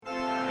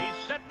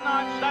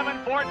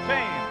14.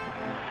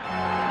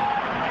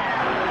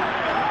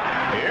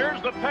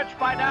 Here's the pitch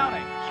by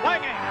Downing.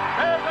 Swinging.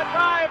 There's a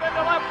drive into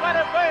left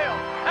center field.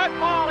 That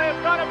ball is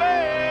going to be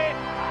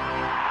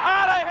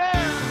out of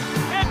here.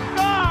 It's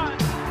gone.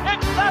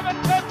 It's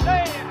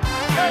 7:15.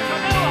 There's a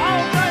new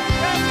home run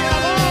champion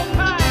of all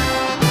time.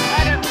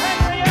 And it's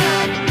Henry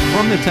Aaron.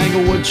 From the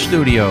Tanglewood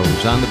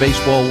Studios on the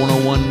Baseball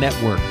 101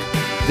 Network,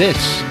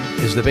 this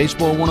is the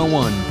Baseball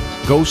 101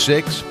 Go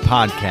Six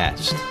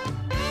podcast.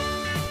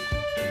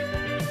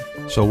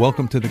 So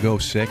welcome to the Go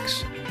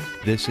Six.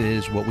 This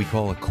is what we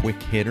call a quick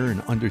hitter,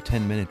 an under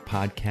 10-minute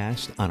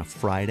podcast on a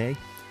Friday,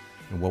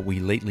 and what we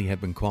lately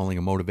have been calling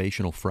a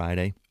motivational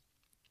Friday.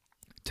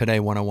 Today,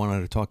 what I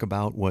wanted to talk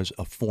about was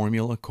a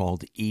formula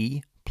called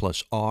E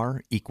plus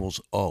R equals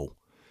O.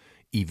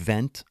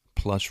 Event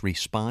plus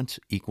response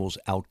equals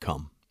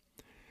outcome.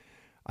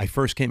 I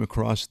first came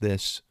across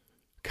this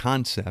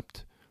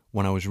concept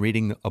when I was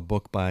reading a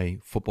book by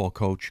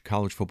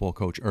college football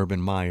coach Urban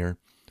Meyer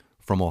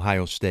from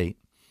Ohio State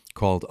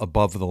called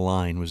Above the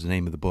Line was the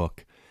name of the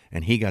book.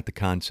 And he got the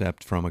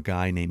concept from a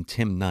guy named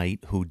Tim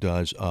Knight who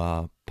does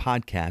a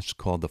podcast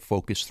called the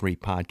Focus 3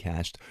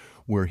 Podcast,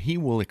 where he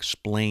will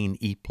explain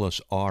E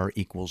plus R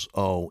equals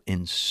O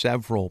in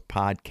several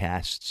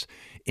podcasts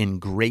in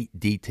great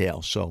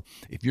detail. So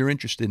if you're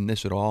interested in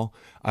this at all,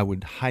 I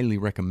would highly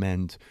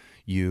recommend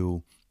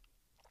you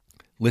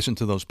listen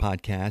to those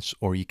podcasts,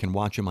 or you can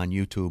watch them on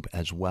YouTube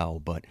as well.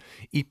 But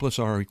E plus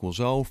R equals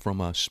O, from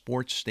a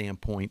sports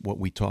standpoint, what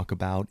we talk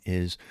about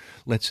is,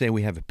 let's say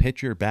we have a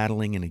pitcher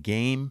battling in a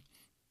game,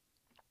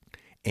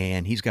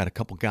 and he's got a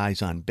couple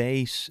guys on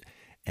base,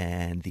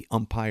 and the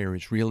umpire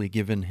is really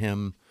giving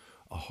him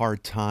a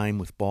hard time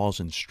with balls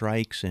and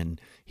strikes, and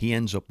he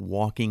ends up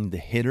walking the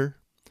hitter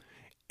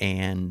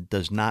and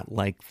does not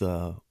like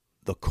the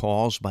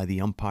calls by the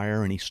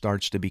umpire, and he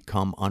starts to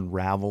become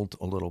unraveled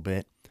a little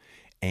bit.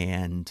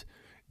 And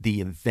the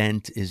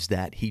event is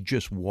that he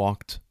just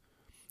walked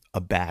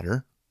a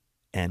batter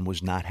and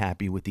was not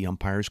happy with the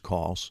umpire's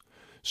calls.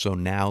 So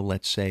now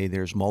let's say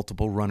there's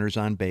multiple runners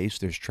on base,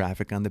 there's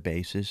traffic on the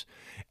bases,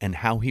 and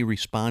how he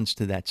responds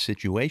to that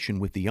situation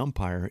with the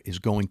umpire is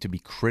going to be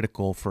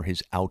critical for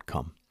his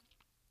outcome.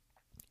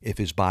 If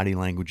his body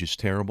language is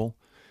terrible,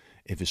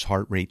 if his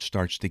heart rate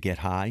starts to get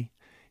high,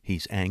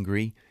 he's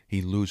angry,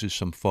 he loses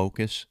some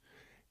focus,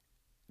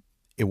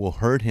 it will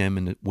hurt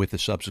him with the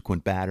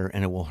subsequent batter,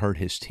 and it will hurt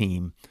his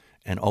team,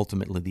 and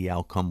ultimately the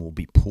outcome will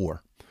be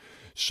poor.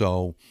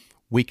 So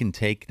we can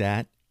take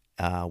that.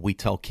 We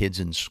tell kids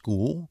in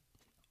school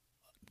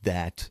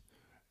that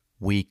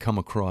we come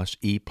across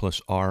E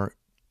plus R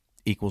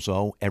equals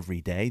O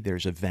every day.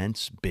 There's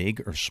events,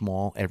 big or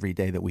small, every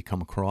day that we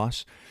come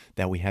across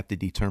that we have to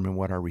determine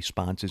what our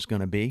response is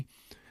going to be.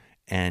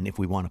 And if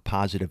we want a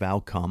positive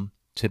outcome,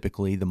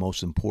 typically the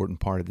most important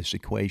part of this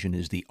equation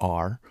is the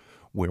R,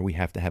 where we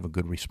have to have a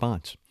good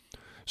response.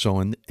 So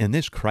in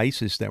this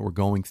crisis that we're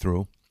going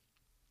through,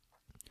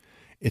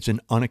 it's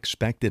an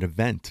unexpected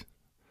event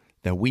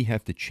that we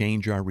have to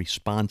change our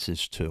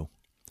responses to.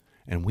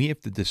 And we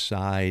have to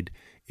decide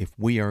if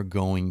we are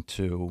going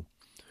to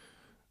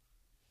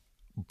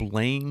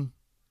blame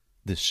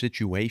the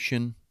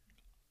situation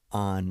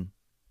on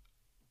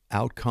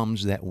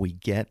outcomes that we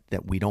get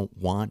that we don't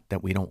want,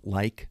 that we don't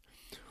like,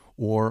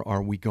 or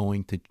are we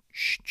going to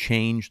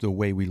change the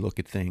way we look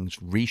at things,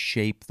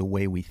 reshape the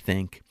way we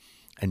think,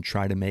 and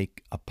try to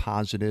make a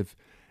positive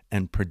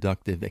and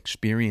productive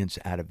experience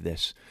out of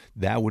this?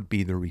 That would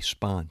be the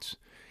response.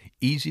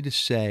 Easy to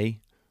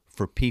say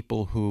for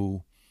people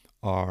who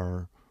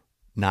are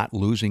not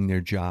losing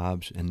their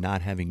jobs and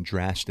not having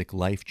drastic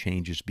life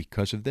changes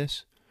because of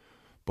this,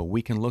 but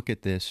we can look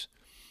at this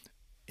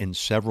in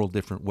several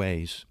different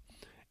ways,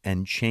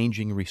 and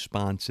changing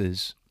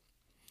responses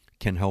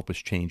can help us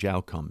change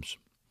outcomes.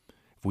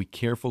 If we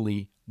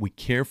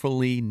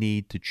carefully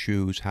need to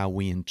choose how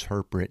we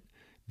interpret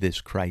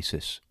this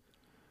crisis.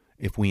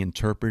 If we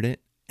interpret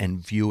it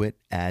and view it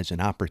as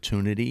an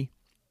opportunity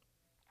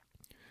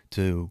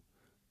to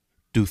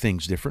do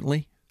things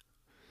differently,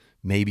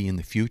 maybe in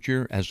the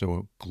future as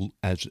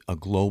a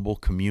global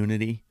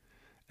community,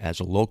 as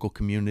a local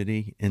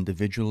community,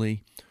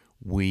 individually,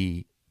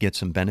 we get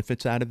some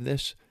benefits out of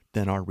this,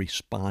 then our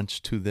response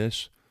to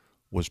this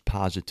was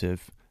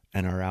positive,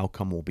 and our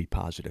outcome will be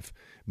positive.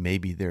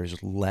 Maybe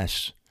there's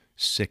less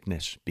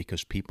sickness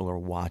because people are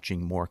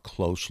watching more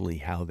closely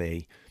how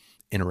they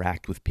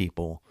interact with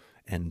people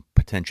and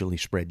potentially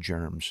spread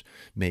germs.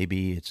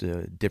 Maybe it's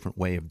a different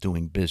way of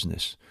doing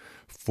business.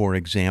 For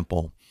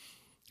example,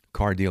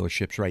 car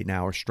dealerships right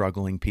now are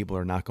struggling. People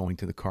are not going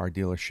to the car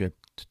dealership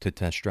to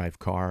test drive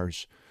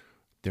cars.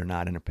 They're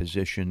not in a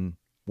position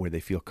where they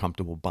feel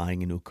comfortable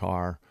buying a new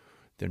car.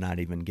 They're not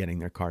even getting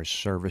their cars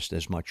serviced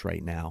as much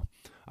right now.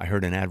 I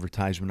heard an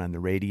advertisement on the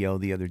radio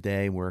the other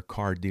day where a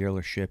car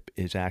dealership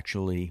is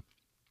actually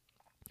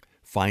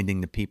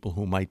finding the people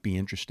who might be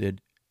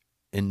interested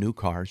in new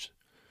cars,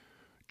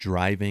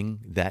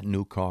 driving that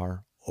new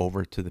car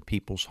over to the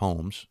people's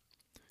homes,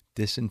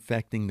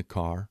 disinfecting the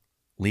car,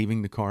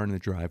 leaving the car in the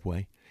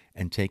driveway,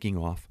 and taking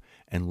off,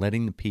 and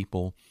letting the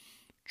people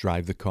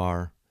drive the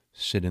car,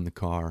 sit in the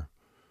car,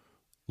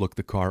 look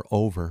the car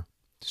over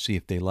to see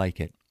if they like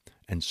it.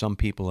 And some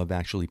people have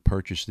actually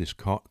purchased this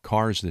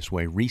cars this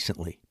way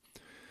recently.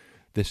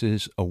 This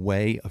is a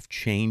way of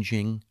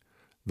changing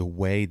the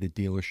way the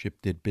dealership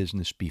did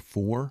business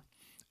before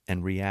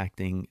and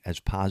reacting as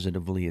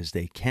positively as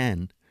they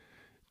can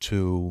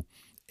to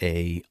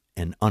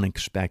an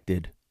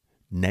unexpected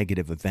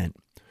negative event.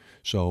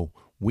 So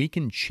we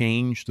can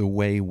change the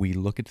way we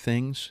look at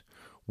things.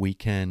 We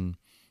can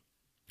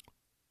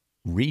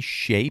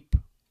reshape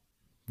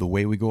the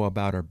way we go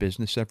about our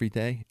business every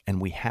day,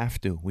 and we have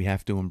to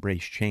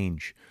embrace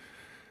change.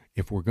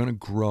 If we're going to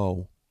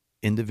grow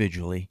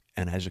individually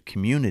and as a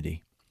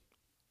community,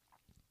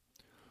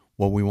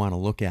 what we want to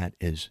look at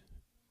is,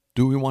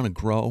 do we want to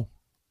grow,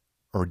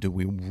 or do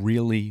we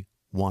really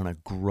want to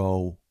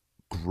grow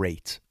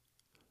great?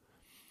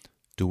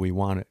 Do we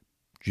want to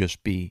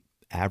just be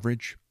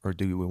average, or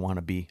do we want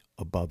to be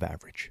above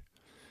average?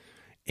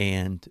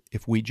 And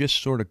if we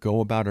just sort of go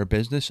about our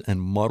business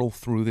and muddle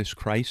through this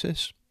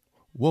crisis,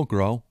 we'll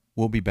grow,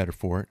 we'll be better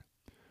for it.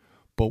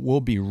 But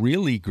we'll be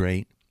really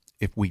great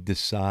if we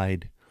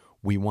decide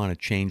we want to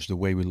change the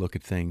way we look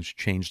at things,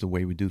 change the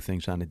way we do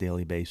things on a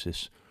daily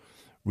basis,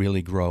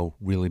 really grow,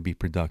 really be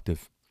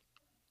productive.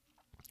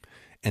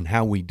 And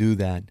how we do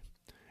that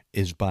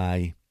is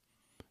by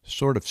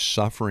sort of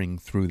suffering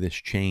through this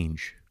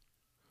change.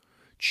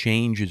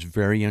 Change is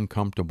very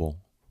uncomfortable.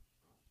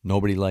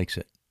 Nobody likes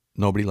it.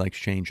 Nobody likes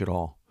change at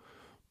all.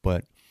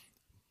 But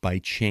by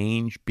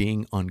change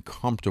being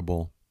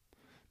uncomfortable,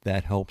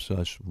 that helps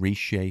us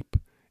reshape.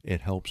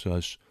 It helps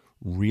us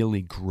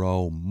really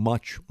grow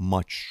much,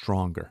 much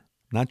stronger.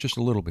 Not just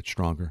a little bit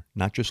stronger,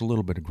 not just a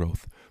little bit of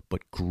growth,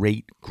 but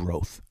great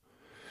growth.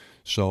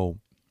 So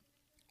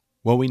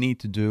what we need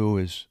to do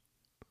is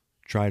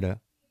try to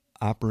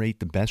operate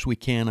the best we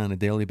can on a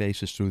daily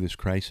basis through this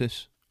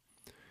crisis.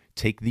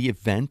 Take the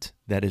event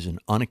that is an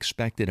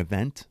unexpected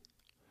event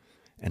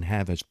and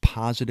have as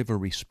positive a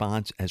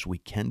response as we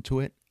can to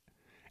it.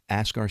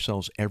 Ask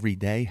ourselves every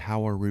day,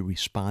 how are we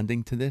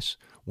responding to this?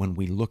 When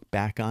we look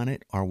back on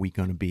it, are we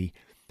going to be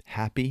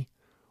happy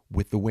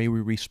with the way we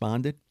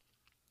responded?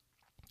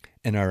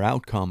 And our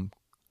outcome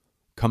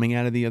coming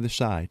out of the other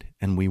side,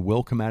 and we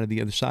will come out of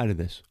the other side of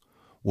this,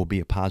 will be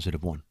a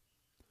positive one.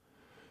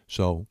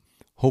 So,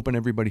 hoping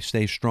everybody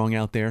stays strong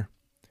out there.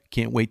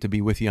 Can't wait to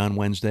be with you on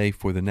Wednesday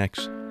for the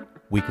next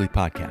weekly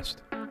podcast.